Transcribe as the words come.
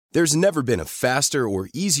There's never been a faster or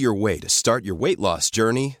easier way to start your weight loss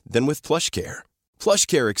journey than with PlushCare.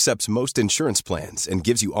 PlushCare accepts most insurance plans and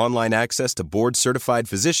gives you online access to board-certified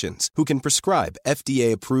physicians who can prescribe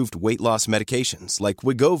FDA-approved weight loss medications like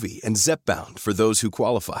Wegovy and Zepbound for those who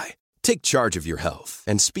qualify. Take charge of your health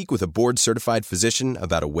and speak with a board-certified physician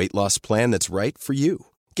about a weight loss plan that's right for you.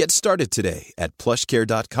 Get started today at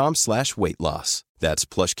plushcare.com/weight-loss. That's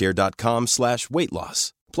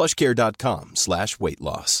plushcare.com/weight-loss.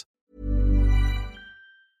 plushcare.com/weight-loss.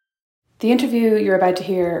 The interview you're about to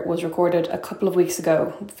hear was recorded a couple of weeks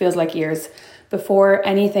ago, feels like years, before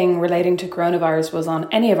anything relating to coronavirus was on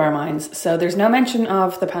any of our minds. So there's no mention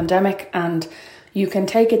of the pandemic, and you can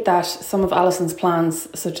take it that some of Alison's plans,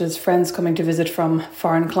 such as friends coming to visit from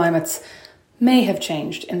foreign climates, may have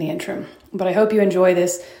changed in the interim. But I hope you enjoy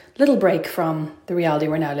this little break from the reality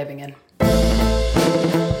we're now living in.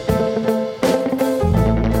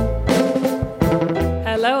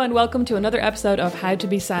 Hello and welcome to another episode of How to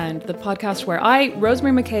Be Sound, the podcast where I,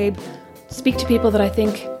 Rosemary McCabe, speak to people that I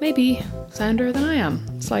think may be sounder than I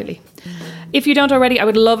am, slightly. If you don't already, I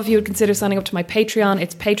would love if you would consider signing up to my Patreon.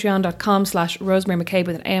 It's patreon.com/Rosemary McCabe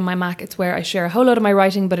with an A on my Mac. It's where I share a whole load of my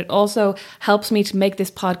writing, but it also helps me to make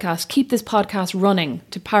this podcast, keep this podcast running,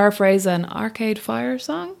 to paraphrase an Arcade Fire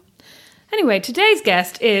song. Anyway, today's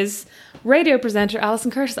guest is radio presenter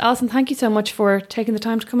Alison Curtis. Alison, thank you so much for taking the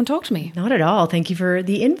time to come and talk to me. Not at all. Thank you for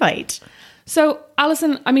the invite. So,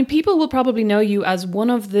 Alison, I mean, people will probably know you as one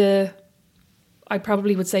of the, I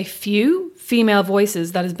probably would say, few female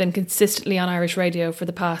voices that has been consistently on Irish radio for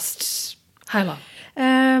the past, how long?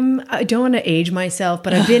 I don't want to age myself,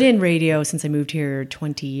 but I've been in radio since I moved here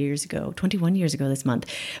 21 years ago this month.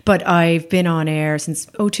 But I've been on air since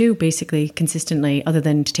 2002, basically, consistently, other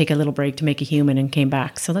than to take a little break to make a human and came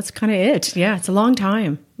back. So that's kind of it. Yeah, it's a long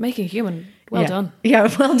time. Making a human. Well done. Yeah,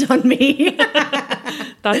 well done me.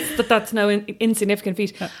 That's no insignificant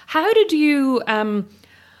feat. How did you...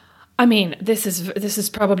 I mean, this is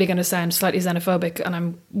probably going to sound slightly xenophobic, and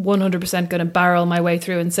I'm 100% going to barrel my way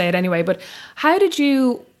through and say it anyway, but how did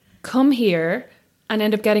you come here and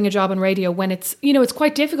end up getting a job on radio when it's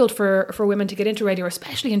quite difficult for women to get into radio,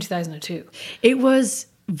 especially in 2002? It was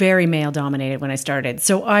very male dominated when I started.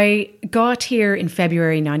 So I got here in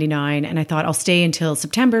February 99 and I thought I'll stay until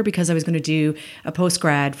September because I was going to do a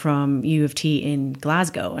postgrad from U of T in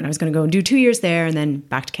Glasgow, and I was going to go and do 2 years there and then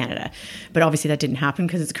back to Canada. But obviously that didn't happen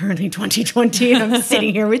because it's currently 2020 and I'm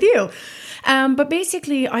sitting here with you. But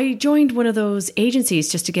basically I joined one of those agencies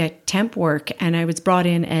just to get temp work, and I was brought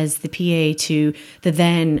in as the PA to the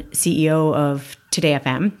then CEO of Today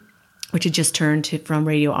FM, which had just turned from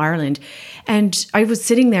Radio Ireland. And I was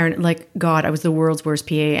sitting there and like, God, I was the world's worst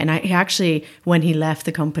PA. And I actually, when he left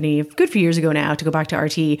the company a good few years ago now to go back to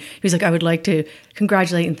RT, he was like, I would like to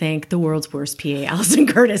congratulate and thank the world's worst PA, Alison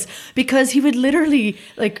Curtis, because he would literally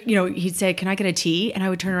he'd say, can I get a tea? And I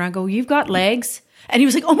would turn around and go, you've got legs. And he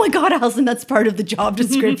was like, oh my God, Alison, that's part of the job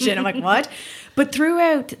description. I'm like, what? But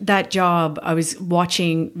throughout that job, I was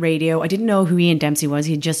watching radio. I didn't know who Ian Dempsey was.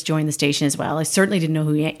 He had just joined the station as well. I certainly didn't know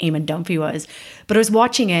who Eamon Dunphy was. But I was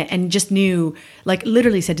watching it and just knew, like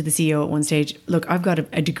literally said to the CEO at one stage, look, I've got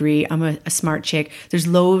a degree. I'm a smart chick. There's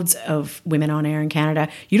loads of women on air in Canada.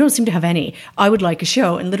 You don't seem to have any. I would like a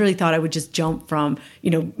show. And literally thought I would just jump from,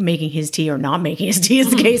 making his tea or not making his tea as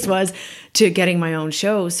the case was to getting my own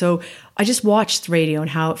show. So I just watched radio and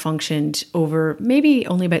how it functioned over maybe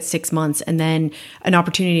only about 6 months. And then an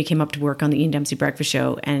opportunity came up to work on the Ian Dempsey Breakfast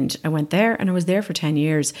Show. And I went there and I was there for 10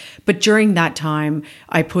 years. But during that time,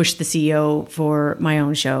 I pushed the CEO for my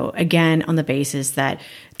own show, again, on the basis that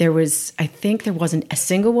there wasn't a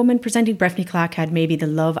single woman presenting. Breffney Clack had maybe the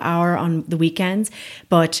Love Hour on the weekends.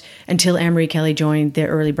 But until Anne-Marie Kelly joined the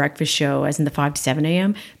early breakfast show, as in the 5 to 7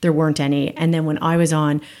 a.m., there weren't any. And then when I was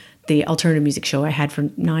on the alternative music show I had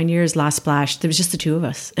for 9 years, Last Splash, there was just the two of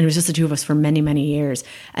us. And it was just the two of us for many, many years.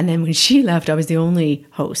 And then when she left, I was the only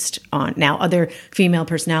host on. Now, other female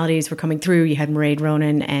personalities were coming through. You had Mairead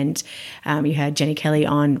Ronan and you had Jenny Kelly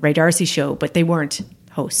on Ray Darcy's show, but they weren't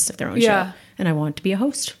hosts of their own show. And I wanted to be a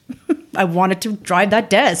host. I wanted to drive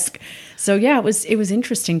that desk. So yeah, it was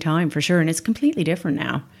interesting time for sure. And it's completely different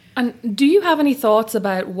now. And do you have any thoughts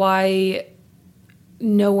about why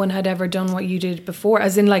no one had ever done what you did before,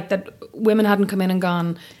 as in like that women hadn't come in and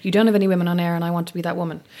gone, you don't have any women on air and I want to be that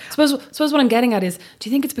woman? Suppose what I'm getting at is, do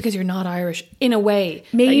you think it's because you're not Irish in a way?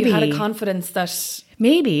 Maybe. That you had a confidence that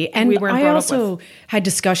maybe. And we weren't I brought also up with. had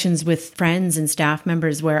discussions with friends and staff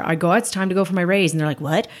members where I go, it's time to go for my raise. And they're like,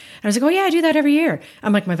 what? And I was like, oh yeah, I do that every year.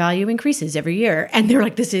 I'm like, my value increases every year. And they're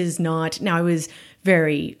like, this is not. Now I was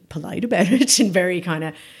very polite about it and very kind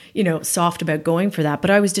of, soft about going for that. But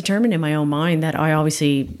I was determined in my own mind that I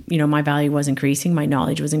obviously, my value was increasing, my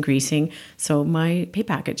knowledge was increasing, so my pay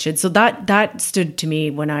package should. So that stood to me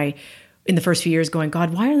when in the first few years going,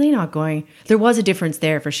 God, why are they not going? There was a difference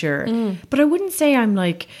there for sure. But I wouldn't say I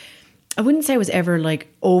was ever like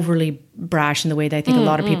overly brash in the way that I think a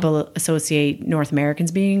lot of people associate North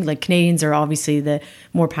Americans being. Like Canadians are obviously the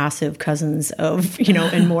more passive cousins of,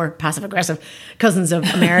 and more passive aggressive cousins of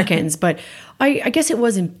Americans. But I guess it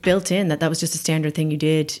wasn't built in that was just a standard thing you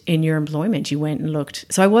did in your employment. You went and looked.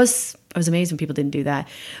 So I was amazed when people didn't do that.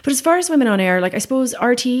 But as far as women on air, like I suppose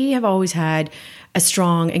RTE have always had a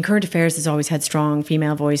strong, and Current Affairs has always had strong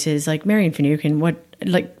female voices. Like Marion Finucane, what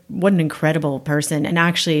an incredible person. And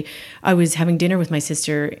actually, I was having dinner with my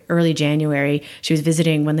sister early January. She was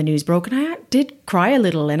visiting when the news broke, and I did cry a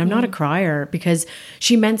little. And I'm not a crier because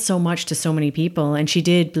she meant so much to so many people, and she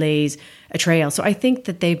did blaze a trail. So I think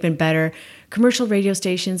that they've been better. Commercial radio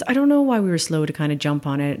stations, I don't know why we were slow to kind of jump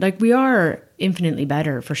on it. Like we are infinitely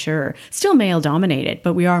better for sure. Still male dominated,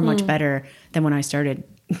 but we are much better than when I started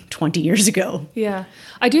 20 years ago. Yeah.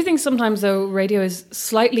 I do think sometimes though radio is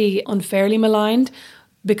slightly unfairly maligned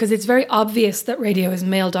because it's very obvious that radio is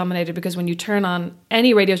male dominated, because when you turn on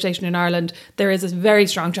any radio station in Ireland, there is a very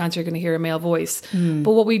strong chance you're going to hear a male voice.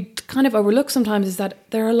 But what we kind of overlook sometimes is that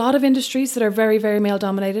there are a lot of industries that are very, very male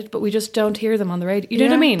dominated, but we just don't hear them on the radio. You know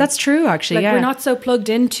what I mean? That's true, actually. We're not so plugged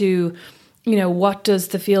into, what does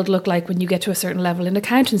the field look like when you get to a certain level in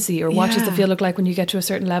accountancy, or what does the field look like when you get to a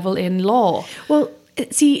certain level in law? Well,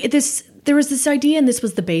 see, there was this idea, and this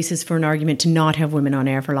was the basis for an argument to not have women on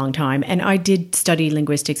air for a long time. And I did study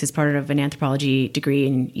linguistics as part of an anthropology degree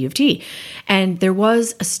in U of T. And there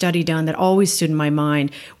was a study done that always stood in my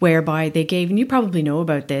mind whereby they gave, and you probably know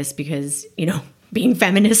about this because, being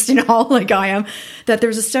feminist and all like I am, that there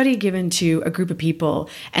was a study given to a group of people,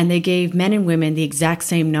 and they gave men and women the exact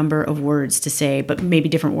same number of words to say, but maybe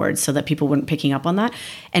different words so that people weren't picking up on that.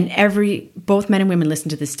 And both men and women listened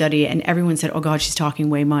to this study, and everyone said, oh God, she's talking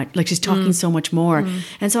way much, like she's talking so much more. And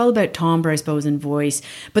it's all about timbre, I suppose, and voice.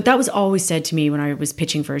 But that was always said to me when I was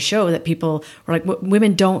pitching for a show, that people were like,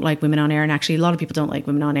 women don't like women on air. And actually a lot of people don't like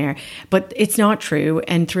women on air, but it's not true.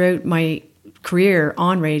 And throughout my career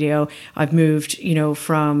on radio, I've moved,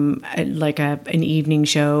 from an evening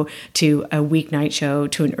show to a weeknight show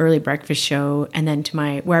to an early breakfast show, and then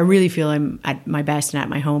to where I really feel I'm at my best and at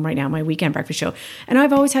my home right now, my weekend breakfast show. And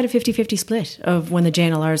I've always had a 50-50 split of when the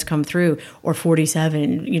JNLRs come through, or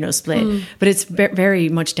 47, split. But it's very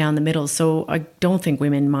much down the middle. So I don't think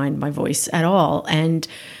women mind my voice at all. And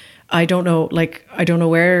I don't know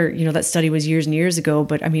where, that study was years and years ago,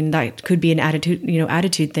 but I mean, that could be an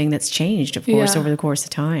attitude thing that's changed, of course, over the course of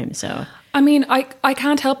time. So, I mean, I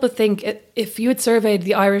can't help but think if you had surveyed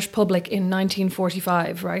the Irish public in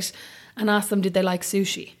 1945, right, and asked them, did they like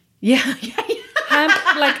sushi? Yeah.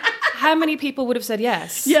 How many people would have said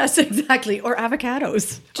yes? Yes, exactly. Or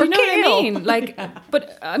avocados. Do you know what I mean?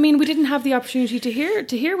 But I mean, we didn't have the opportunity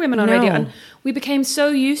to hear women on radio, and we became so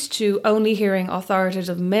used to only hearing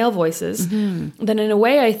authoritative male voices. Then in a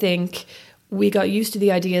way, I think we got used to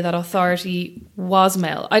the idea that authority was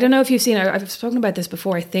male. I don't know if you've seen, I've spoken about this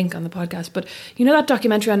before, I think, on the podcast, but you know that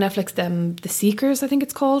documentary on Netflix, The Seekers, I think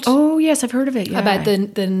it's called? Oh, yes, I've heard of it, yeah. About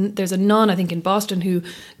there's a nun, I think, in Boston who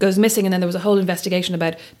goes missing, and then there was a whole investigation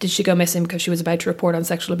about, did she go missing because she was about to report on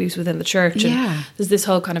sexual abuse within the church? And there's this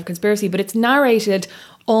whole kind of conspiracy, but it's narrated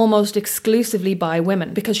almost exclusively by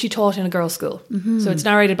women because she taught in a girls' school. So it's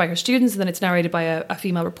narrated by her students, and then it's narrated by a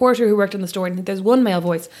female reporter who worked on the story, and I think there's one male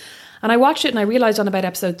voice. And I watched it and I realised on about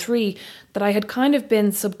episode 3 that I had kind of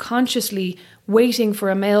been subconsciously waiting for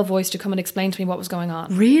a male voice to come and explain to me what was going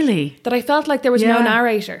on. Really? That I felt like there was no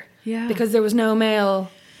narrator. Yeah. Because there was no male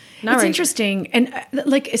narrator. It's interesting. And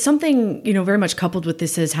like something, very much coupled with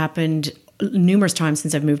this has happened numerous times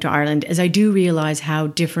since I've moved to Ireland, is I do realise how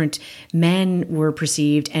different men were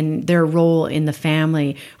perceived, and their role in the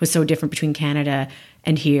family was so different between Canada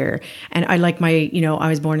and here. And I like I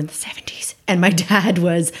was born in the 70s, and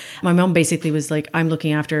my mom basically was like, I'm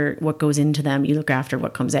looking after what goes into them, you look after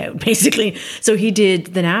what comes out, basically. So he did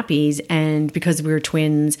the nappies, and because we were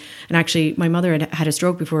twins, and actually my mother had a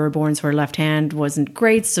stroke before we were born, so her left hand wasn't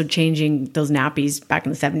great, so changing those nappies back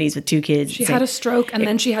in the 70s with 2 kids. She had a stroke, and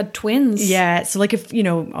then she had twins. Yeah, so like if,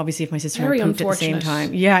 obviously if my sister had pooped at the same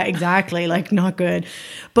time. Yeah, exactly, like not good.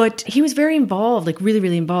 But he was very involved, like really,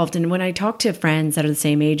 really involved. And when I talk to friends that are the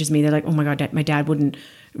same age as me, they're like, oh my God, my dad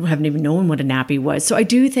haven't even known what a nappy was. So I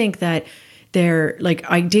do think that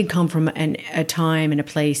I did come from a time and a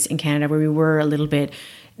place in Canada where we were a little bit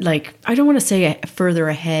like, I don't want to say further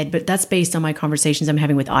ahead, but that's based on my conversations I'm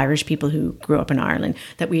having with Irish people who grew up in Ireland,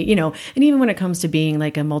 that we, you know, and even when it comes to being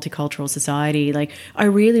like a multicultural society, like I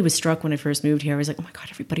really was struck when I first moved here. I was like, oh my God,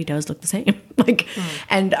 everybody does look the same. Like,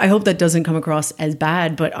 and I hope that doesn't come across as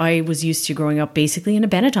bad, but I was used to growing up basically in a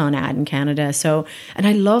Benetton ad in Canada. So, and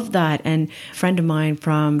I love that. And a friend of mine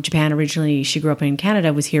from Japan originally, she grew up in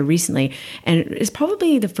Canada, was here recently, and is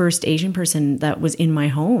probably the first Asian person that was in my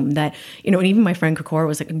home that, you know, and even my friend Kokora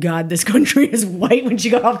was like, God, this country is white when she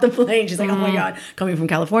got off the plane. She's like, oh my God, coming from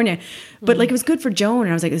California. But like, it was good for Joan.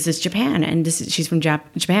 And I was like, this is Japan. And she's from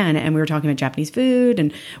Japan. And we were talking about Japanese food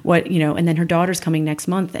and what, you know, and then her daughter's coming next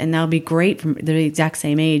month. And that'll be great for the exact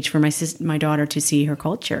same age for my daughter to see her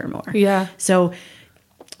culture more. Yeah. So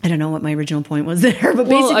I don't know what my original point was there, but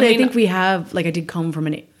basically I think we have, like, I did come from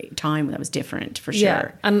a time that was different for sure.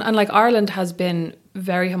 Yeah. And like Ireland has been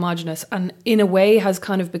very homogenous and in a way has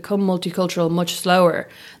kind of become multicultural much slower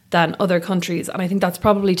than other countries. And I think that's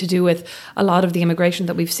probably to do with a lot of the immigration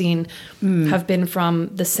that we've seen have been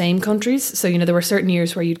from the same countries. So, you know, there were certain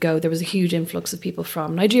years where you'd go, there was a huge influx of people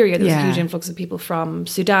from Nigeria, there was a huge influx of people from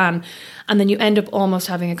Sudan. And then you end up almost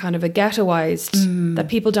having a kind of a ghettoized, that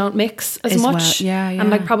people don't mix as much. Well. Yeah. And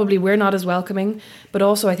like probably we're not as welcoming. But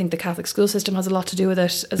also I think the Catholic school system has a lot to do with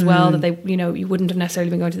it as well, that they, you know, you wouldn't have necessarily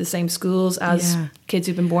been going to the same schools as kids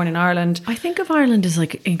who've been born in Ireland. I think of Ireland as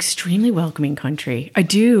like an extremely welcoming country. I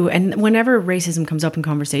do. And whenever racism comes up in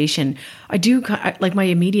conversation, I do, like, my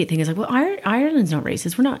immediate thing is like, well, Ireland's not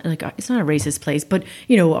racist. We're not, like, it's not a racist place. But,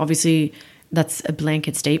 you know, obviously that's a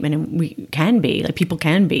blanket statement and we can be, like, people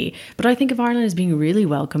can be. But I think of Ireland as being really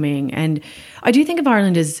welcoming. And I do think of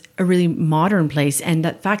Ireland as a really modern place. And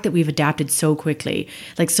that fact that we've adapted so quickly,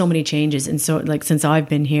 like so many changes. And so, like, since I've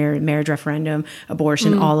been here, marriage referendum,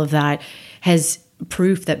 abortion, all of that has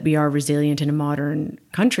proof that we are resilient in a modern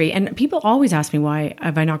country. And people always ask me, why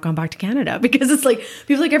have I not gone back to Canada? Because it's like,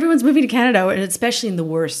 people like, everyone's moving to Canada, and especially in the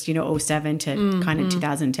worst, you know, 07 to kind of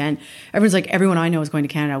 2010, everyone's like, everyone I know is going to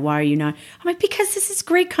Canada. Why are you not? I'm like, because this is a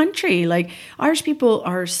great country. Like, Irish people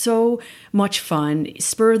are so much fun,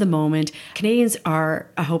 spur of the moment. Canadians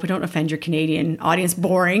are, I hope I don't offend your Canadian audience,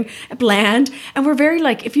 boring, bland. And we're very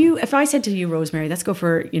like, if I said to you, Rosemary, let's go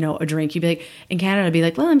for, you know, a drink, you'd be like, in Canada, I'd be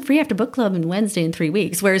like, well, I'm free after book club on Wednesday in 3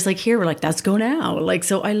 weeks. Whereas like here, we're like, let's go now. Like,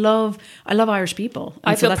 so I love Irish people.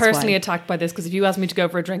 And I feel personally attacked by this, because if you asked me to go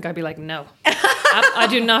for a drink, I'd be like, no. I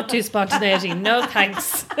do not do spontaneity. No,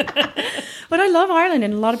 thanks. But I love Ireland,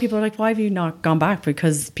 and a lot of people are like, why have you not gone back?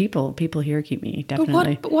 Because people here keep me,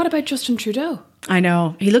 definitely. But what about Justin Trudeau? I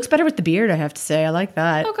know. He looks better with the beard, I have to say. I like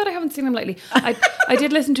that. Oh God, I haven't seen him lately. I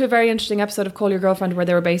did listen to a very interesting episode of Call Your Girlfriend where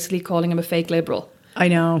they were basically calling him a fake liberal. I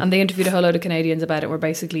know. And they interviewed a whole load of Canadians about it, where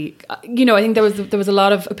basically, you know, I think there was a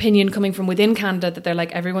lot of opinion coming from within Canada that they're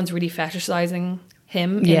like, everyone's really fetishizing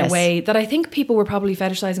him in a way that I think people were probably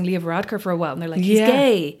fetishizing Leo Varadkar for a while, and they're like, he's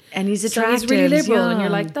gay and he's attractive, so he's really liberal, and you're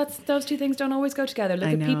like, those two things don't always go together. Look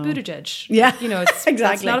at Pete Buttigieg. Yeah, you know, it's exactly.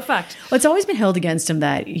 That's not a fact. Well, it's always been held against him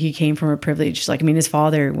that he came from a privileged, like, I mean, his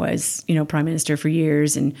father was, you know, prime minister for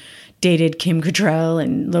years and dated Kim Cattrall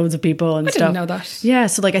and loads of people and stuff. I didn't know that. Yeah,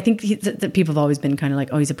 so like I think that people have always been kind of like,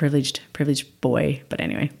 oh, he's a privileged boy. But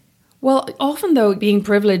anyway. Well, often though, being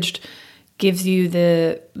privileged gives you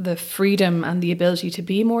the freedom and the ability to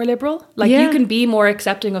be more liberal. Like you can be more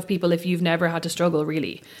accepting of people if you've never had to struggle,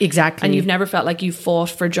 really. Exactly. And you've never felt like you've fought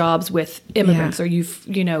for jobs with immigrants or you've,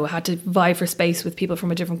 you know, had to vie for space with people from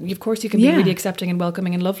a different... Of course you can be really accepting and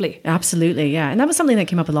welcoming and lovely. Absolutely, yeah. And that was something that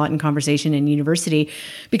came up a lot in conversation in university,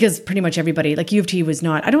 because pretty much everybody, like U of T was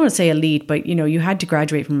not, I don't want to say elite, but, you know, you had to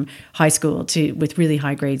graduate from high school with really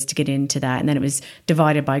high grades to get into that. And then it was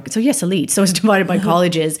divided by... So yes, elite. So it was divided by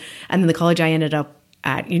colleges. And then the college I ended up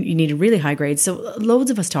at, you needed really high grades. So loads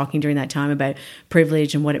of us talking during that time about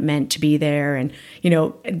privilege and what it meant to be there. And, you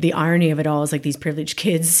know, the irony of it all is like these privileged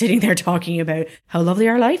kids sitting there talking about how lovely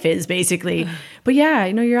our life is, basically. But yeah,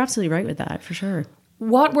 you know, you're absolutely right with that, for sure.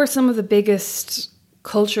 What were some of the biggest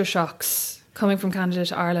culture shocks coming from Canada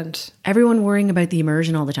to Ireland? Everyone worrying about the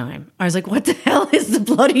immersion all the time. I was like, what the hell is the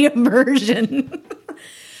bloody immersion?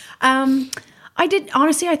 I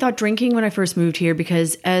thought drinking when I first moved here,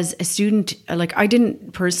 because as a student, like I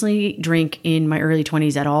didn't personally drink in my early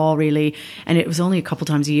 20s at all, really. And it was only a couple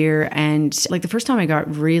times a year. And like the first time I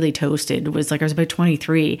got really toasted was like, I was about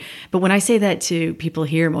 23. But when I say that to people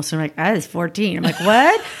here, most of them are like, I was 14. I'm like,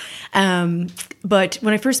 what? But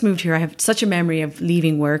when I first moved here, I have such a memory of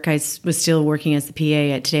leaving work. I was still working as the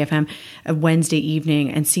PA at Today FM a Wednesday evening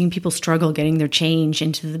and seeing people struggle getting their change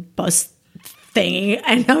into the bus thingy.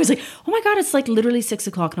 And I was like, oh my God, it's like literally 6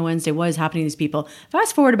 o'clock on a Wednesday. What is happening to these people?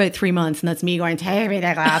 Fast forward about 3 months and that's me going, take me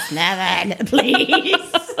to Glasnevin, please.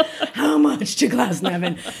 How much to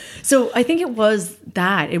Glasnevin? So I think it was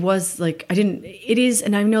that. It was like, it is,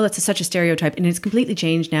 and I know that's such a stereotype and it's completely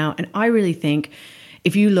changed now. And I really think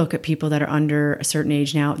if you look at people that are under a certain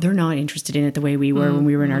age now, they're not interested in it the way we were when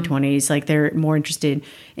we were in our 20s. Like they're more interested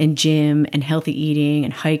in gym and healthy eating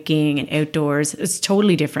and hiking and outdoors. It's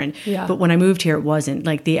totally different. Yeah. But when I moved here, it wasn't.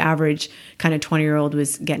 Like the average kind of 20-year-old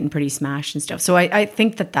was getting pretty smashed and stuff. So I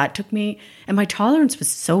think that took me, and my tolerance was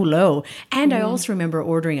so low. And I also remember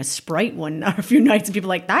ordering a Sprite a few nights and people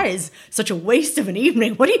were like, that is such a waste of an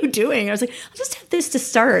evening. What are you doing? I was like, I'll just have this to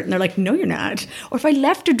start. And they're like, no, you're not. Or if I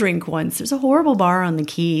left a drink once, there's a horrible bar on the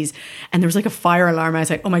Keys and there was like a fire alarm. I was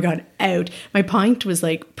like, oh my God, out. My pint was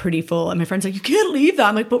like pretty full and my friend's like, you can't leave that.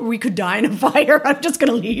 I'm like, but we could die in a fire. I'm just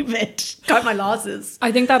going to leave it. Cut my losses.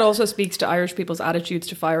 I think that also speaks to Irish people's attitudes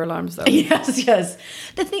to fire alarms though. Yes.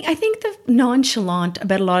 I think the nonchalant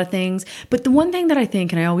about a lot of things, but the one thing that I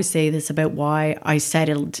think, and I always say this about why I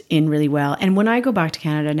settled in really well. And when I go back to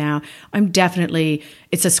Canada now,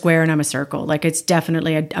 it's a square and I'm a circle. Like it's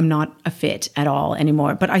definitely, I'm not a fit at all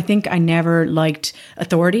anymore. But I think I never liked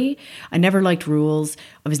authority. I never liked rules.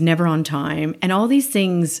 I was never on time. And all these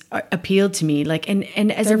things appealed to me. Like, and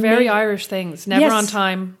as they're very Irish things. Never on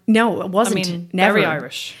time. No, it wasn't. I mean, never. Very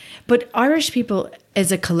Irish. But Irish people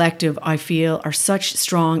as a collective, I feel, are such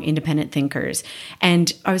strong, independent thinkers.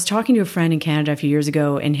 And I was talking to a friend in Canada a few years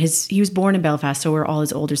ago, and he was born in Belfast, so were all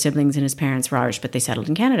his older siblings, and his parents were Irish, but they settled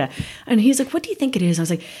in Canada. And he's like, what do you think it is? I was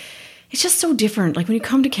like, it's just so different. Like when you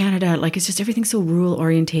come to Canada, like it's just everything's so rule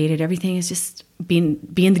orientated. Everything is just being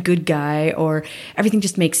the good guy, or everything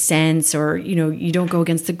just makes sense, or, you know, you don't go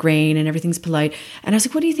against the grain and everything's polite. And I was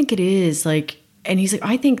like, what do you think it is? Like, and he's like,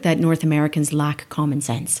 I think that North Americans lack common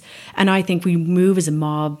sense. And I think we move as a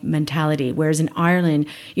mob mentality. Whereas in Ireland,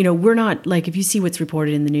 you know, we're not like, if you see what's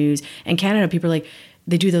reported in the news, in Canada, people are like,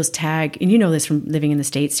 they do those tags, and you know this from living in the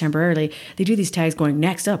States temporarily, they do these tags going,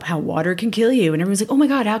 next up, how water can kill you. And everyone's like, oh my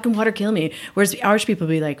God, how can water kill me? Whereas Irish people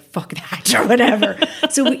will be like, fuck that, or whatever.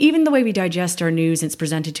 So even the way we digest our news and it's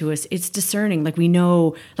presented to us, it's discerning. Like we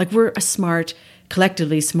know, like we're a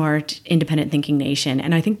collectively smart, independent thinking nation.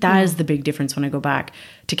 And I think that is the big difference when I go back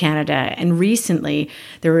to Canada. And recently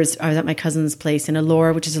I was at my cousin's place in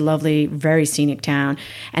Allure, which is a lovely, very scenic town.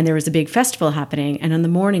 And there was a big festival happening. And in the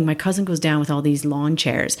morning, my cousin goes down with all these lawn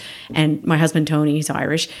chairs. And my husband, Tony, he's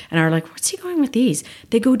Irish. And are like, what's he going with these?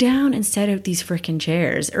 They go down and set out these freaking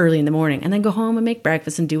chairs early in the morning and then go home and make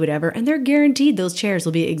breakfast and do whatever. And they're guaranteed those chairs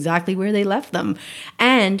will be exactly where they left them.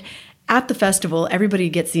 And at the festival, everybody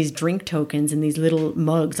gets these drink tokens in these little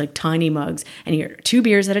mugs, like tiny mugs, and you're 2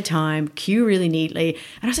 beers at a time, queue really neatly.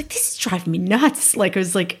 And I was like, this is driving me nuts. I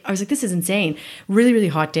was like, this is insane. Really, really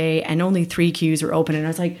hot day, and only 3 queues were open. And I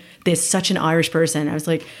was like, this such an Irish person. I was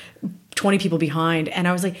like 20 people behind, and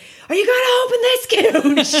I was like, are you going to open this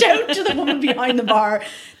queue? Shout to the woman behind the bar.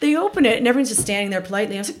 They open it, and everyone's just standing there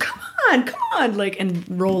politely. I was like, come on, like, and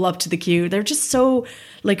roll up to the queue. They're just so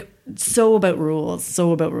about rules.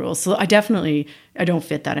 So I don't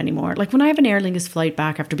fit that anymore. Like when I have an Aer Lingus flight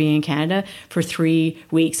back after being in Canada for 3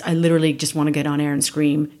 weeks, I literally just want to get on air and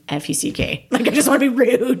scream F-U-C-K. Like I just want to be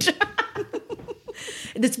rude.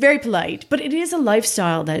 It's very polite, but it is a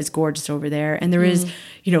lifestyle that is gorgeous over there. And there is,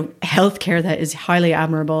 you know, healthcare that is highly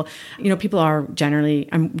admirable. You know, people are generally,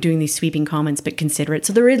 I'm doing these sweeping comments, but considerate.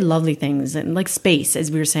 So there is lovely things, and like space,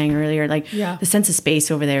 as we were saying earlier, like the sense of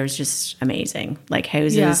space over there is just amazing, like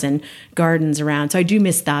houses and gardens around. So I do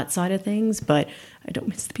miss that side of things, but I don't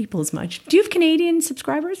miss the people as much. Do you have Canadian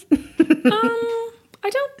subscribers? I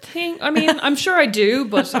don't think, I mean, I'm sure I do,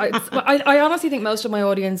 but I honestly think most of my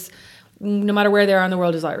audience, no matter where they are in the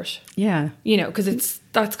world, is Irish. Yeah. You know, because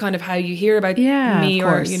that's kind of how you hear about me,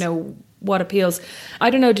 or, you know, what appeals.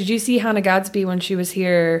 I don't know, did you see Hannah Gadsby when she was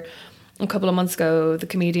here a couple of months ago, the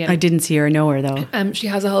comedian? I didn't see her, I know her though. She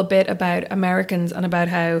has a whole bit about Americans and about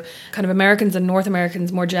how kind of Americans and North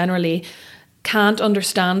Americans more generally can't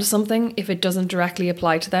understand something if it doesn't directly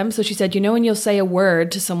apply to them. So she said, you know, when you'll say a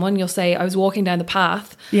word to someone, you'll say, I was walking down the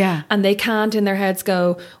path. Yeah. And they can't in their heads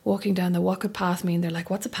go, walking down what could path mean? They're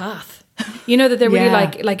like, what's a path? You know, that they're really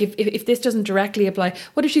like if this doesn't directly apply.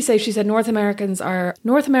 What did she say? She said North Americans are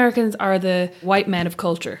the white men of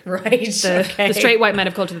culture. Right. The straight white men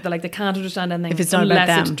of culture, that they can't understand anything if it's not unless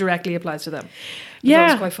about them. It directly applies to them. Yeah.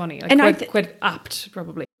 That was quite funny. Like, and quite apt,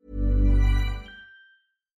 probably.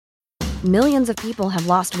 Millions of people have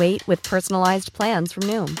lost weight with personalized plans from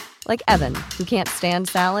Noom. Like Evan, who can't stand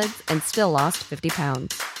salads and still lost 50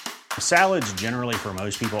 pounds. Salads generally for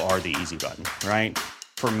most people are the easy button, right?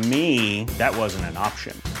 For me, that wasn't an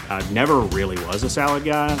option. I never really was a salad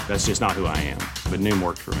guy. That's just not who I am. But Noom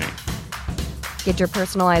worked for me. Get your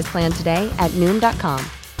personalized plan today at Noom.com.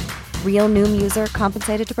 Real Noom user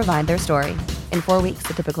compensated to provide their story. In 4 weeks,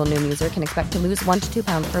 the typical Noom user can expect to lose 1 to 2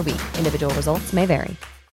 pounds per week. Individual results may vary.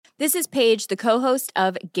 This is Paige, the co-host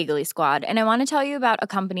of Giggly Squad, and I want to tell you about a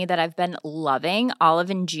company that I've been loving,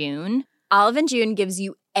 Olive & June. Olive & June gives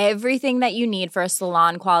you everything that you need for a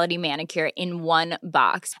salon-quality manicure in one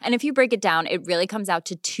box. And if you break it down, it really comes out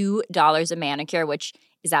to $2 a manicure, which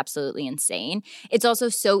is absolutely insane. It's also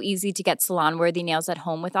so easy to get salon-worthy nails at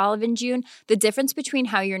home with Olive & June. The difference between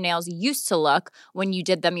how your nails used to look when you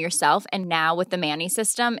did them yourself and now with the Mani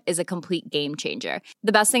system is a complete game changer.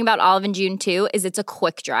 The best thing about Olive & June, too, is it's a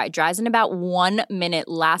quick dry. Dries in about 1 minute,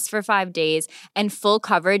 lasts for 5 days, and full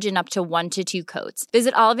coverage in up to 1 to 2 coats.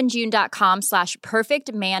 Visit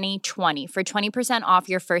oliveandjune.com/perfectmani20 for 20% off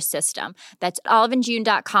your first system. That's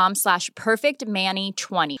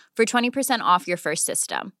oliveandjune.com/perfectmani20 for 20% off your first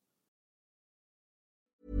system.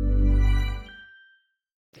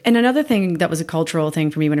 And another thing that was a cultural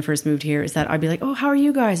thing for me when I first moved here is that I'd be like, oh, how are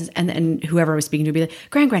you guys? And whoever I was speaking to would be like,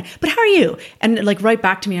 Gran, but how are you? And like right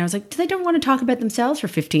back to me, I was like, do they don't want to talk about themselves for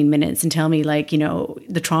 15 minutes and tell me like, you know,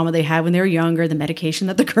 the trauma they had when they were younger, the medication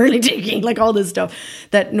that they're currently taking, like all this stuff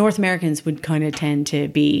that North Americans would kind of tend to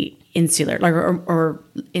be insular, like or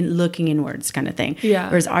in looking inwards kind of thing. Yeah.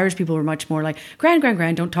 Whereas Irish people were much more like, Gran,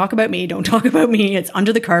 don't talk about me. Don't talk about me. It's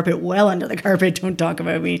under the carpet, well under the carpet. Don't talk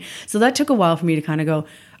about me. So that took a while for me to kind of go,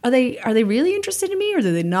 are they really interested in me or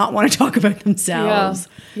do they not want to talk about themselves?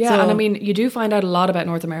 Yeah. So, And I mean, you do find out a lot about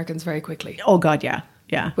North Americans very quickly. Oh God, yeah.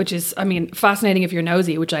 Yeah. Which is, I mean, fascinating if you're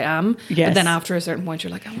nosy, which I am. Yes. But then after a certain point,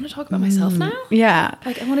 you're like, I want to talk about myself now. Yeah.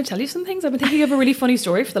 Like, I want to tell you some things. I've been thinking of a really funny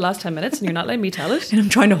story for the last 10 minutes and you're not letting me tell it. And I'm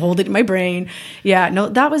trying to hold it in my brain. Yeah, no,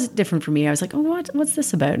 that was different for me. I was like, oh, what's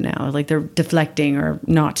this about now? Like they're deflecting or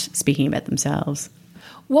not speaking about themselves.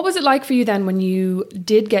 What was it like for you then when you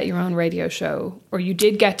did get your own radio show or you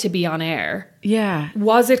did get to be on air? Yeah.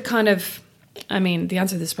 Was it kind of, I mean, the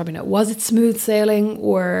answer to this is probably no. Was it smooth sailing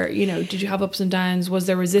or, you know, did you have ups and downs? Was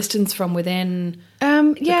there resistance from within the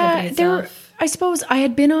company itself? I suppose I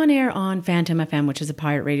had been on air on Phantom FM, which is a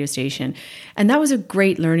pirate radio station. And that was a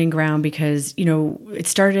great learning ground because, you know, it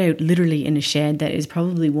started out literally in a shed that is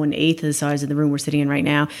probably 1/8 of the size of the room we're sitting in right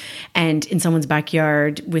now. And in someone's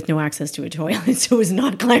backyard with no access to a toilet. So it was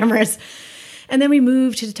not glamorous. And then we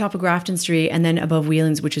moved to the top of Grafton Street and then above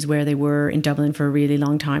Wheelings, which is where they were in Dublin for a really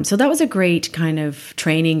long time. So that was a great kind of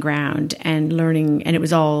training ground and learning. And it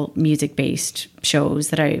was all music-based shows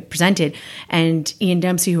that I presented. And Ian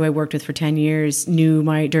Dempsey, who I worked with for 10 years, knew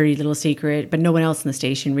my dirty little secret, but no one else in the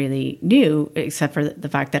station really knew, except for the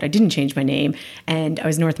fact that I didn't change my name and I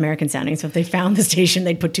was North American sounding. So if they found the station,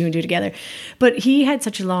 they'd put 2 and 2 together. But he had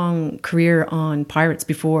such a long career on Pirates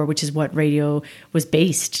before, which is what radio was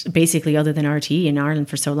based, basically, other than RT in Ireland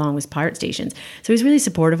for so long, was pirate stations. So he was really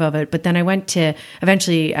supportive of it. But then I went to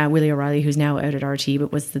eventually Willie O'Reilly, who's now out at RT,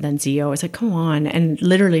 but was the then CEO. I was like, come on. And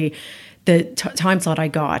literally the time slot I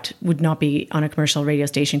got would not be on a commercial radio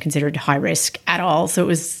station considered high risk at all. So it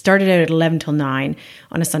was started out at 11 till 9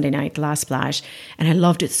 on a Sunday night, the last splash. And I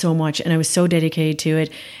loved it so much. And I was so dedicated to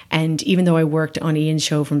it. And even though I worked on Ian's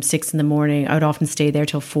show from 6 in the morning, I would often stay there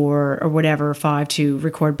till 4 or whatever, 5 to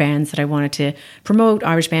record bands that I wanted to promote,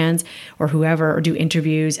 Irish bands or whoever, or do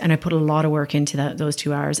interviews. And I put a lot of work into those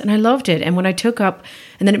 2 hours. And I loved it. And when I took up,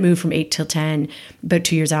 and then it moved from 8 till 10, about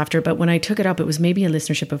 2 years after. But when I took it up, it was maybe a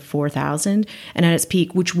listenership of 4,000. And at its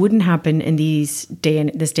peak, which wouldn't happen in this day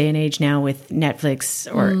and age now with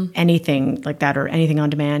Netflix or anything like that or anything on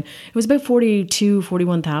demand, it was about 42,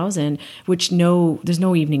 41,000, which there's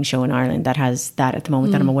no evening show in Ireland that has that at the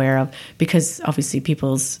moment that I'm aware of, because obviously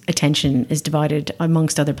people's attention is divided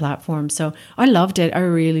amongst other platforms. So I loved it. I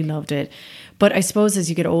really loved it. But I suppose as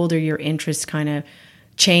you get older, your interests kind of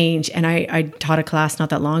change. And I taught a class not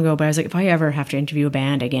that long ago, but I was like, if I ever have to interview a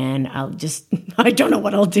band again, I don't know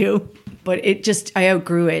what I'll do. But I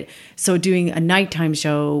outgrew it. So doing a nighttime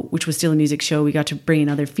show, which was still a music show, we got to bring in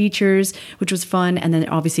other features, which was fun. And then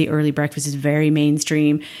obviously early breakfast is very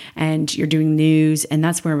mainstream and you're doing news, and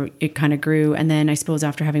that's where it kind of grew. And then I suppose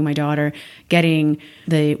after having my daughter, getting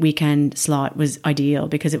the weekend slot was ideal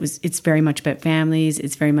because it's very much about families.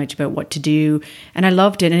 It's very much about what to do. And I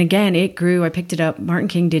loved it. And again, it grew. I picked it up. Martin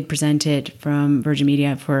King did present it from Virgin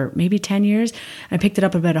Media for maybe 10 years. I picked it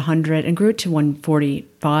up about 100 and grew it to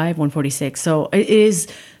 145, 146. So it is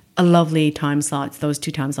a lovely time slots, those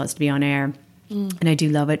 2 time slots to be on air. And I do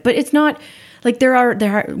love it. But it's not like there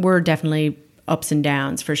were definitely ups and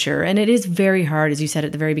downs for sure. And it is very hard, as you said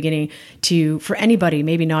at the very beginning, for anybody,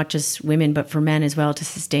 maybe not just women, but for men as well, to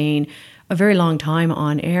sustain a very long time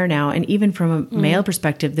on air now. And even from a male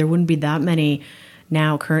perspective, there wouldn't be that many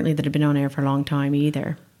now currently that have been on air for a long time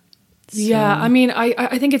either. Yeah, I mean,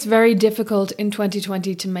 I think it's very difficult in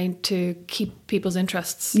 2020 to keep people's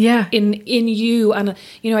interests in you. And,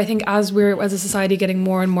 you know, I think as a society getting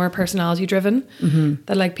more and more personality driven,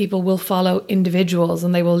 that like people will follow individuals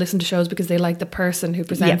and they will listen to shows because they like the person who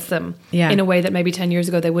presents them in a way that maybe 10 years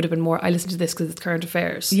ago they would have been more, I listen to this because it's current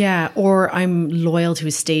affairs. Yeah, or I'm loyal to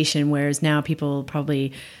a station, whereas now people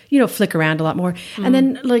probably, you know, flick around a lot more. And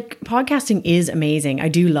then like podcasting is amazing. I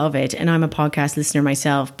do love it. And I'm a podcast listener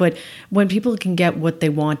myself. But when people can get what they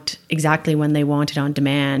want exactly when they want it on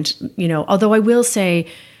demand, you know, although I will say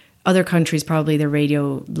other countries, probably their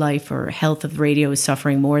radio life or health of radio is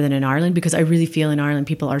suffering more than in Ireland, because I really feel in Ireland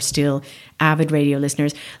people are still avid radio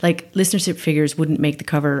listeners. Like listenership figures wouldn't make the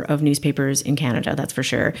cover of newspapers in Canada, that's for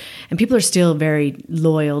sure. And people are still very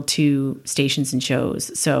loyal to stations and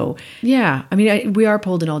shows. So yeah, I mean, we are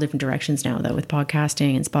pulled in all different directions now though, with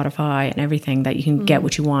podcasting and Spotify and everything, that you can get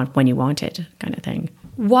what you want when you want it kind of thing.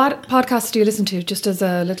 What podcasts do you listen to? Just as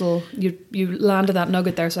a little, you landed that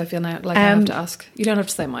nugget there, so I feel now like I have to ask. You don't have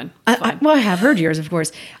to say mine. I have heard yours, of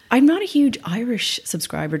course. I'm not a huge Irish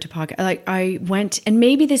subscriber to podcast. Like I went, and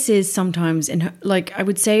maybe this is sometimes, and like I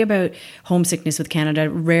would say about homesickness with Canada,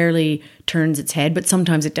 rarely turns its head, but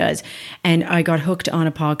sometimes it does. And I got hooked on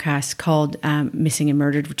a podcast called Missing and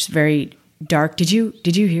Murdered, which is very dark. Did you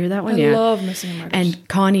hear that one? I love Missing and Murdered. And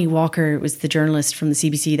Connie Walker was the journalist from the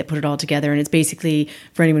CBC that put it all together. And it's basically,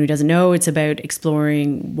 for anyone who doesn't know, it's about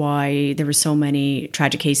exploring why there were so many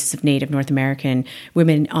tragic cases of Native North American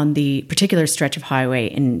women on the particular stretch of highway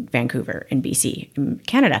in Vancouver, in BC, in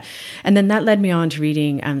Canada. And then that led me on to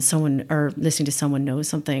reading listening to Someone Knows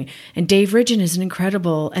Something. And Dave Ridgen is an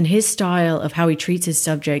incredible, and his style of how he treats his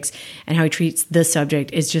subjects and how he treats the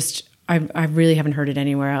subject is just, I really haven't heard it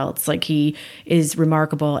anywhere else. Like, he is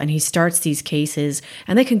remarkable, and he starts these cases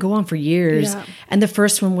and they can go on for years. Yeah. And the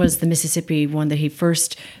first one was the Mississippi one that he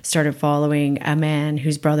first started following, a man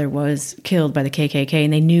whose brother was killed by the KKK,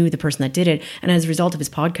 and they knew the person that did it. And as a result of his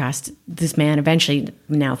podcast, this man eventually,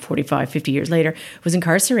 now 45, 50 years later, was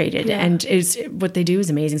incarcerated. Yeah. And what they do is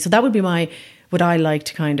amazing. So that would be what I like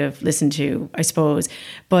to kind of listen to, I suppose.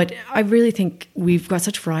 But I really think we've got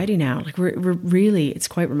such variety now. Like we're really, it's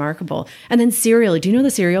quite remarkable. And then Serial. Do you know the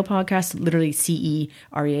Serial podcast? Literally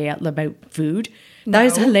CEREAL, about food. No. That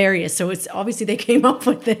is hilarious. So it's obviously they came up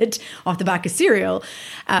with it off the back of cereal,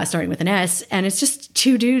 starting with an S. And it's just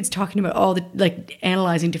two dudes talking about all the, like,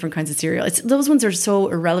 analyzing different kinds of cereal. Those ones are so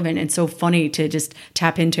irrelevant and so funny to just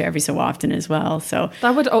tap into every so often as well. So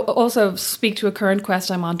that would also speak to a current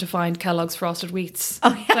quest I'm on to find Kellogg's Frosted Wheats.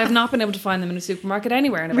 Oh, yeah. I've not been able to find them in a supermarket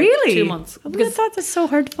anywhere in about 2 months. I thought that's so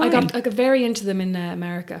hard to find. I got very into them in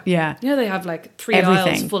America. Yeah. You know, they have like 3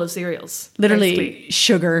 aisles full of cereals. Literally basically.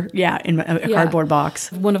 Sugar, in a cardboard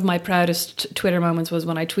box. One of my proudest Twitter moments was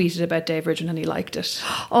when I tweeted about Dave Ridgen and he liked it.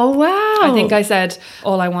 Oh, wow. I think I said,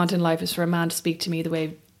 all I want in life is for a man to speak to me the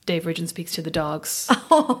way Dave Ridgen speaks to the dogs.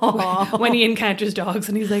 When he encounters dogs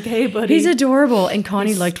and he's like, hey, buddy. He's adorable. And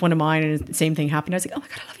Connie liked one of mine and the same thing happened. I was like, oh my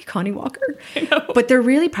God, I love you, Connie Walker. I know. But they're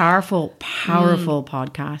really powerful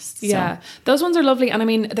podcasts. Yeah, those ones are lovely. And I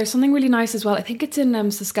mean, there's something really nice as well. I think it's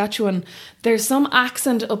in Saskatchewan. There's some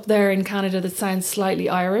accent up there in Canada that sounds slightly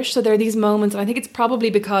Irish. So there are these moments, and I think it's probably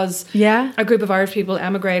because a group of Irish people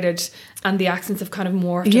emigrated and the accents have kind of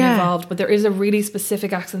morphed and evolved. But there is a really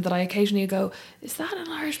specific accent that I occasionally go, is that an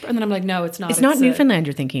Irish? And then I'm like, no, it's not. It's not Newfoundland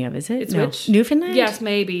you're thinking of, is it? It's which? Newfoundland? Yes,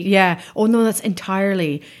 maybe. Yeah. Oh, no, that's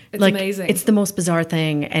entirely... It's amazing. It's the most bizarre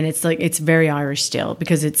thing. And it's like, it's very Irish still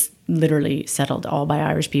because it's literally settled all by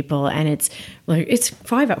Irish people. And it's like, it's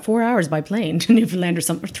 4 hours by plane to Newfoundland or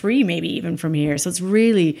something, or 3 maybe even from here. So it's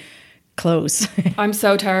really... close. I'm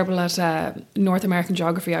so terrible at North American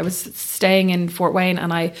geography. I was staying in Fort Wayne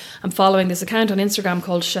and I'm following this account on Instagram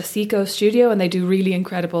called Shasiko Studio, and they do really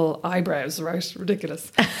incredible eyebrows, right?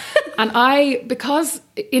 Ridiculous. And because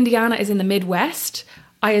Indiana is in the Midwest,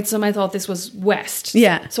 I thought this was west.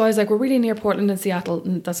 Yeah. So I was like, we're really near Portland and Seattle.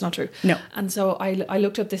 And that's not true. No. And so I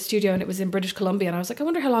looked up this studio and it was in British Columbia, and I was like, I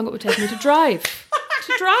wonder how long it would take me to drive.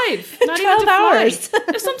 Not 12 hours.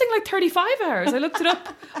 It's something like 35 hours. I looked it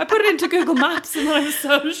up. I put it into Google Maps and I was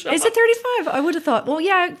so shocked. Is it 35? I would have thought, well,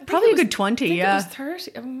 yeah, probably a good 20. It was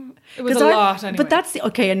 30. It was a lot anyway. But that's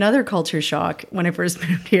another culture shock when I first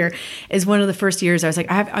moved here is one of the first years I was like,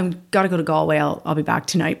 I'm got to go to Galway. I'll be back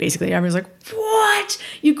tonight, basically. Everyone's like, what?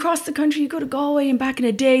 You cross the country, you go to Galway and back in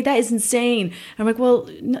a day? That is insane. I'm like, well,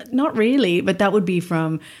 not really, but that would be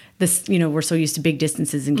from this, we're so used to big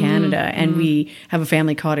distances in Canada, and we have a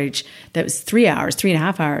family cottage that was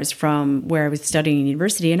 3.5 hours from where I was studying in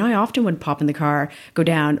university. And I often would pop in the car, go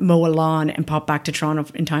down, mow a lawn, and pop back to Toronto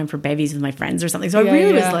in time for bevies with my friends or something. So I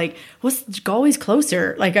really was like, what's Galway's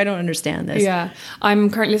closer? Like, I don't understand this. Yeah. I'm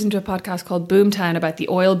currently listening to a podcast called Boomtown about the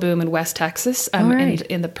oil boom in West Texas,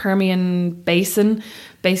 in the Permian Basin,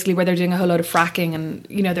 basically where they're doing a whole load of fracking, and,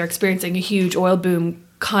 they're experiencing a huge oil boom,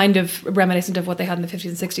 kind of reminiscent of what they had in the 50s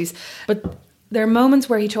and 60s. But there are moments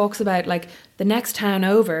where he talks about, like, the next town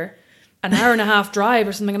over, an hour and a half drive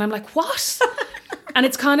or something, and I'm like, what? And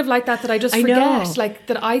it's kind of like that I just forget, like,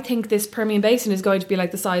 that I think this Permian Basin is going to be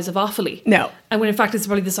like the size of Offaly. No. And when in fact it's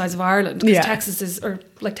probably the size of Ireland. Because Texas,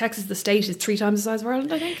 the state, is 3 times the size of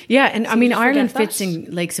Ireland, I think. Yeah, and so Ireland fits in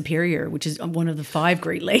Lake Superior, which is one of the 5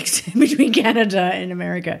 Great Lakes between Canada and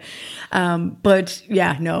America. But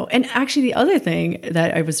yeah, no. And actually the other thing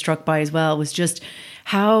that I was struck by as well was just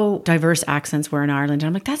how diverse accents were in Ireland. And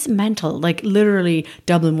I'm like, that's mental. Like, literally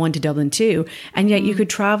Dublin 1 to Dublin 2. And yet you could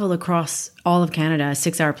travel across all of Canada, a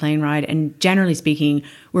 6-hour plane ride. And generally speaking,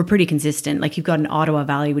 we're pretty consistent. Like, you've got an Ottawa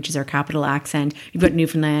Valley, which is our capital accent. You've got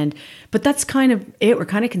Newfoundland. But that's kind of it. We're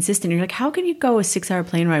kind of consistent. You're like, how can you go a 6-hour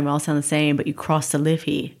plane ride and we all sound the same, but you cross the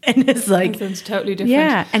Liffey? And it's like... That sounds totally different.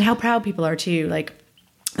 Yeah. And how proud people are too. Like,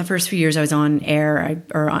 the first few years I was on air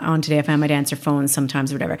or on Today FM, I'd answer phones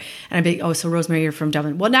sometimes or whatever. And I'd be, oh, so Rosemary, you're from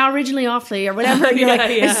Dublin. Well, now originally Offaly or whatever. And you're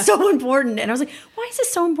it's so important. And I was like, why is this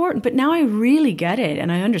so important? But now I really get it.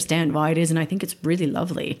 And I understand why it is. And I think it's really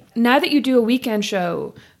lovely. Now that you do a weekend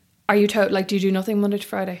show, are you do you do nothing Monday to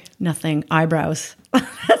Friday? Nothing. Eyebrows.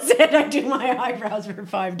 That's it. I do my eyebrows for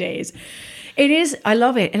 5 days. It is. I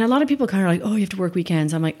love it. And a lot of people kind of like, oh, you have to work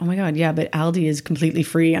weekends. I'm like, oh my God, yeah, but Aldi is completely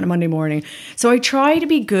free on a Monday morning. So I try to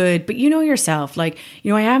be good, but you know yourself, like,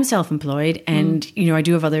 I am self-employed and, I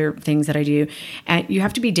do have other things that I do. And you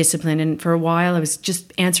have to be disciplined. And for a while, I was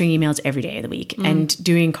just answering emails every day of the week and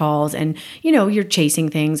doing calls and, you're chasing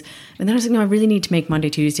things. And then I was like, no, I really need to make Monday,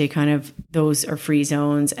 Tuesday kind of, those are free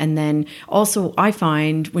zones. And then also I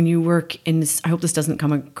find when you work in this, I hope this doesn't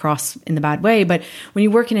come across in the bad way, but when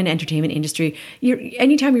you work in an entertainment industry,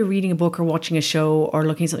 anytime you're reading a book or watching a show or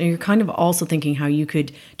looking at something, you're kind of also thinking how you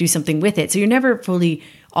could do something with it. So you're never fully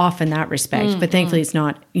off in that respect. But thankfully it's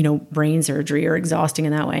not, brain surgery or exhausting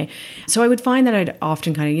in that way. So I would find that I'd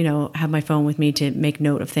often kind of, have my phone with me to make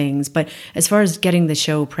note of things. But as far as getting the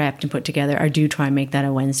show prepped and put together, I do try and make that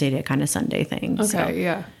a Wednesday to kind of Sunday thing. Okay, so,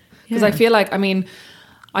 yeah. Because I feel like,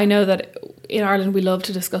 I know that in Ireland we love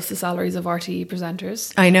to discuss the salaries of RTE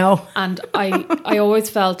presenters. I know. And I always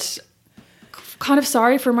felt kind of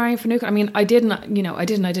sorry for Marion Finucane. I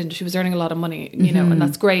didn't. She was earning a lot of money, and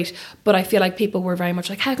that's great. But I feel like people were very much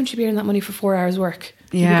like, how can she be earning that money for 4 hours work?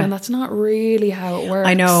 Yeah. And that's not really how it works.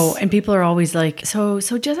 I know. And people are always like, so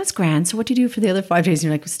that's grand. So what do you do for the other 5 days? And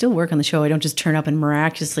you're like, still work on the show. I don't just turn up and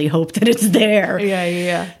miraculously hope that it's there.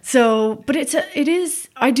 Yeah. So, but it is,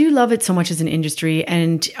 I do love it so much as an industry.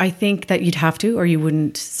 And I think that you'd have to, or you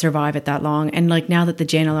wouldn't survive it that long. And like now that the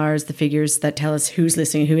JNLRs, the figures that tell us who's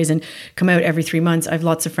listening, who isn't, come out every 3 months. I have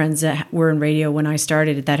lots of friends that were in radio when I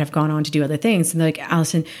started that have gone on to do other things. And they're like,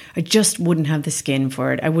 Alison, I just wouldn't have the skin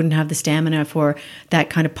for it. I wouldn't have the stamina for that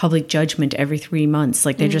kind of public judgment every 3 months.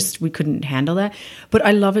 Like we couldn't handle that. But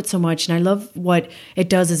I love it so much. And I love what it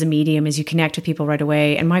does as a medium is you connect with people right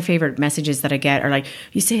away. And my favorite messages that I get are like,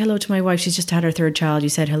 you say hello to my wife. She's just had her 3rd child. You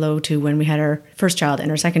said hello to when we had our 1st child and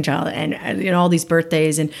our 2nd child and all these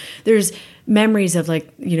birthdays. And there's memories of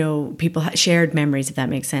like, people shared memories, if that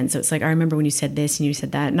makes sense. So it's like, I remember when you said this and you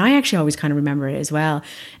said that. And I actually always kind of remember it as well.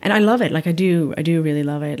 And I love it. Like I do really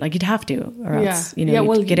love it. Like you'd have to, or else,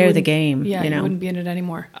 get out of the game. Yeah, you wouldn't be in it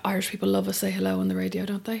anymore. Irish people love to say hello on the radio,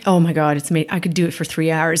 don't they? Oh my God, it's amazing. I could do it for 3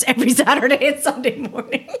 hours every Saturday and Sunday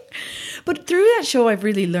morning. But through that show, I've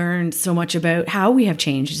really learned so much about how we have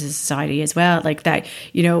changed as a society as well. Like that,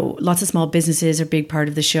 lots of small businesses are a big part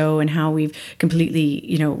of the show and how we've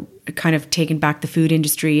completely, kind of taken back the food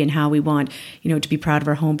industry and how we want, to be proud of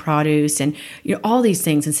our home produce and, all these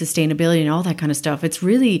things and sustainability and all that kind of stuff. It's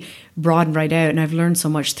really broadened right out. And I've learned so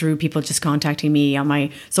much through people just contacting me on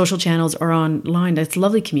my social channels or online. It's a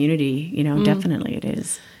lovely community, definitely it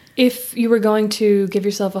is. If you were going to give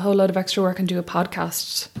yourself a whole load of extra work and do a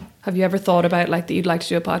podcast, have you ever thought about like that you'd like to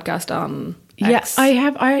do a podcast on X? Yeah, I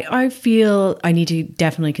have. I feel I need to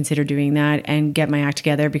definitely consider doing that and get my act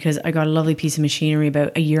together because I got a lovely piece of machinery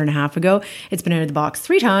about 1.5 years ago. It's been out of the box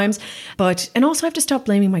 3 times. And also I have to stop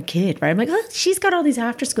blaming my kid, right? I'm like, oh, she's got all these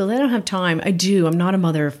after school. I don't have time. I do. I'm not a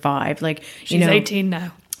mother of 5. Like, she's 18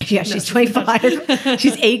 now. Yeah, she's 25.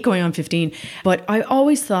 She's 8 going on 15. But I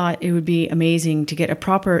always thought it would be amazing to get a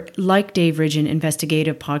proper, like Dave Ridgen,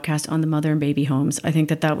 investigative podcast on the mother and baby homes. I think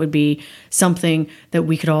that would be something that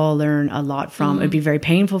we could all learn a lot from. It'd be very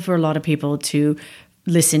painful for a lot of people to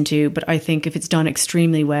listen to, but I think if it's done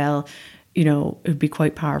extremely well, it would be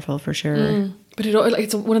quite powerful for sure. But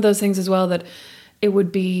it's one of those things as well that it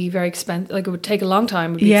would be very expensive. Like, it would take a long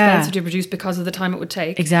time. It would be expensive to produce because of the time it would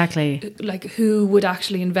take. Exactly. Like, who would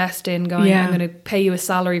actually invest in going, I'm going to pay you a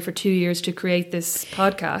salary for 2 years to create this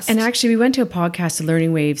podcast? And actually, we went to a podcast, a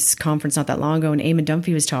Learning Waves conference not that long ago, and Eamon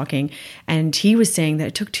Dunphy was talking, and he was saying that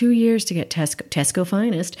it took 2 years to get Tesco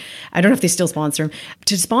Finest, I don't know if they still sponsor him,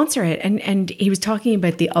 to sponsor it. And he was talking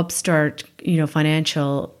about the upstart,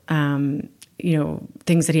 financial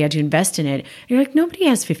things that he had to invest in it. You're like, nobody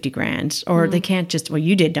has 50 grand, or they can't just, well,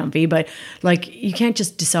 you did, Dumpy, but like, you can't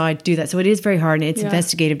just decide to do that. So it is very hard, and it's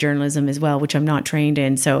investigative journalism as well, which I'm not trained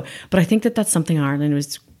in. So, but I think that that's something Ireland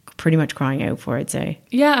was pretty much crying out for, I'd say.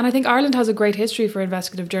 Yeah, and I think Ireland has a great history for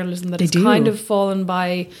investigative journalism that has kind of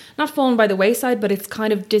not fallen by the wayside, but it's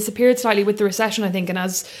kind of disappeared slightly with the recession, I think, and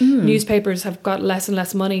as newspapers have got less and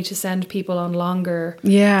less money to send people on longer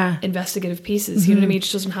investigative pieces, you know what I mean? It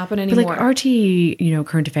just doesn't happen anymore. But like RT,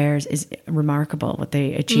 current affairs is remarkable what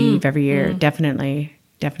they achieve every year. Definitely.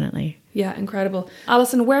 Yeah, incredible.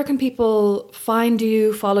 Alison, where can people find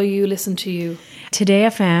you, follow you, listen to you? Today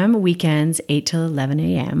FM, weekends 8 till 11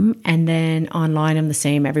 a.m. And then online, I'm the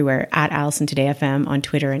same everywhere, at Alison Today FM on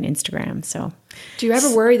Twitter and Instagram. So, do you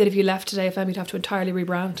ever worry that if you left Today FM, you'd have to entirely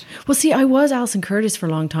rebrand? Well, see, I was Alison Curtis for a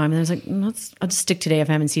long time, and I was like, I'll just stick Today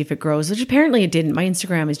FM and see if it grows, which apparently it didn't. My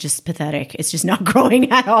Instagram is just pathetic. It's just not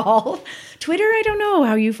growing at all. Twitter, I don't know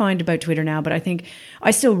how you find about Twitter now, but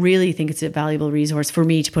I still really think it's a valuable resource for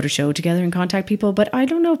me to put a show together and contact people, but I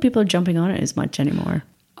don't know if people are jumping on it as much anymore.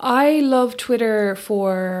 I love Twitter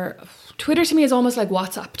Twitter to me is almost like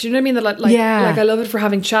WhatsApp. Do you know what I mean? Like I love it for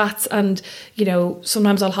having chats, and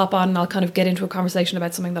sometimes I'll hop on and I'll kind of get into a conversation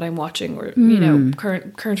about something that I'm watching, or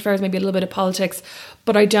current affairs, maybe a little bit of politics.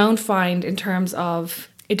 But I don't find, in terms of,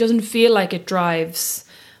 it doesn't feel like it drives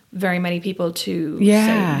very many people to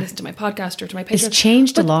say, listen to my podcast or to my Patreon. It's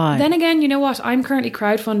changed a lot. Then again, you know what? I'm currently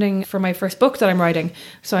crowdfunding for my first book that I'm writing.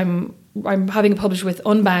 So I'm having it published with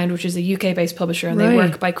Unbound, which is a UK-based publisher, and they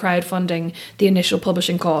work by crowdfunding the initial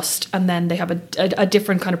publishing cost, and then they have a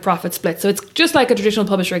different kind of profit split. So it's just like a traditional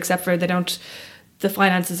publisher, except for the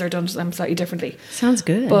finances are done slightly differently. Sounds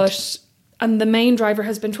good. And the main driver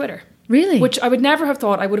has been Twitter. Really? Which I would never have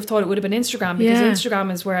thought. I would have thought it would have been Instagram, because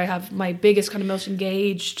Instagram is where I have my biggest, kind of most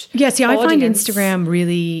engaged audience. I find Instagram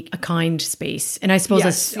really a kind space. And I suppose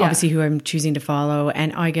that's obviously who I'm choosing to follow.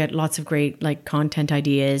 And I get lots of great like content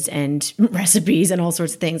ideas and recipes and all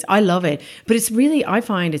sorts of things. I love it. But it's really, I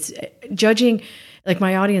find it's judging... Like,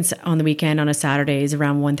 my audience on the weekend on a Saturday is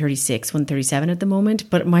around 136, 137 at the moment.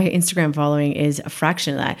 But my Instagram following is a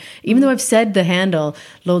fraction of that. Even though I've said the handle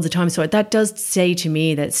loads of times. So that does say to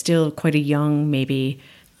me that it's still quite a young, maybe,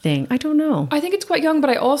 thing. I don't know. I think it's quite young,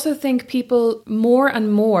 but I also think people more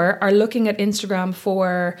and more are looking at Instagram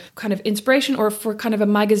for kind of inspiration, or for kind of a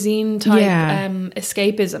magazine type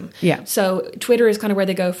escapism. Yeah. So Twitter is kind of where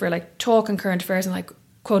they go for like talk and current affairs and like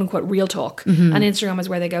quote unquote real talk, and Instagram is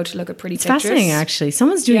where they go to look at pretty pictures. It's fascinating, actually.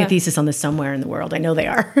 Someone's doing a thesis on this somewhere in the world. I know they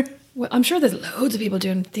are. Well, I'm sure there's loads of people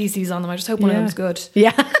doing theses on them. I just hope one of them's good.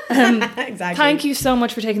 Yeah, exactly. Thank you so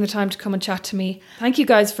much for taking the time to come and chat to me. Thank you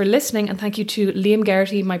guys for listening, and thank you to Liam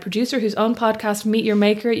Geraghty, my producer, whose own podcast, Meet Your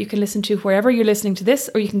Maker, you can listen to wherever you're listening to this,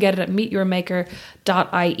 or you can get it at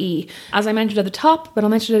meetyourmaker.ie. As I mentioned at the top, but I'll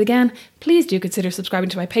mention it again, please do consider subscribing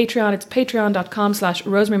to my Patreon. It's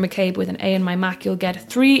patreon.com/Rosemary McCabe with an A in my Mac. You'll get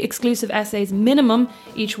 3 exclusive essays minimum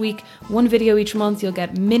each week, 1 video each month. You'll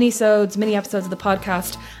get mini-sodes, mini episodes of the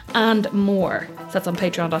podcast, and more. So that's on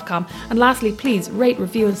patreon.com. And lastly, please rate,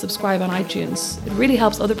 review and subscribe on iTunes. It really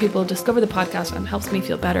helps other people discover the podcast and helps me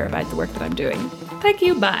feel better about the work that I'm doing. Thank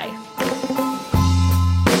you. Bye.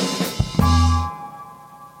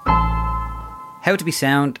 How to Be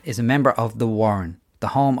Sound is a member of The Warren, the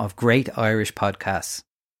home of great Irish podcasts.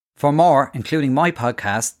 For more, including my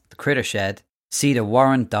podcast, The Critter Shed, see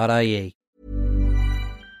thewarren.ie.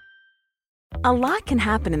 A lot can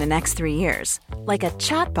happen in the next 3 years. Like a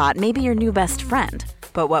chatbot may be your new best friend.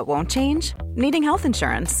 But what won't change? Needing health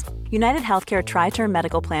insurance. United Healthcare Tri-Term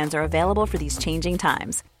Medical Plans are available for these changing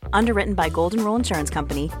times. Underwritten by Golden Rule Insurance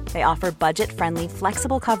Company, they offer budget-friendly,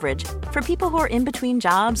 flexible coverage for people who are in between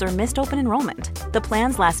jobs or missed open enrollment. The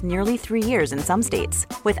plans last nearly 3 years in some states,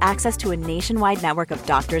 with access to a nationwide network of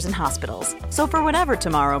doctors and hospitals. So for whatever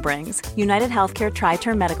tomorrow brings, United Healthcare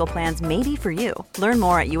Tri-Term Medical Plans may be for you. Learn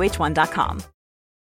more at uh1.com.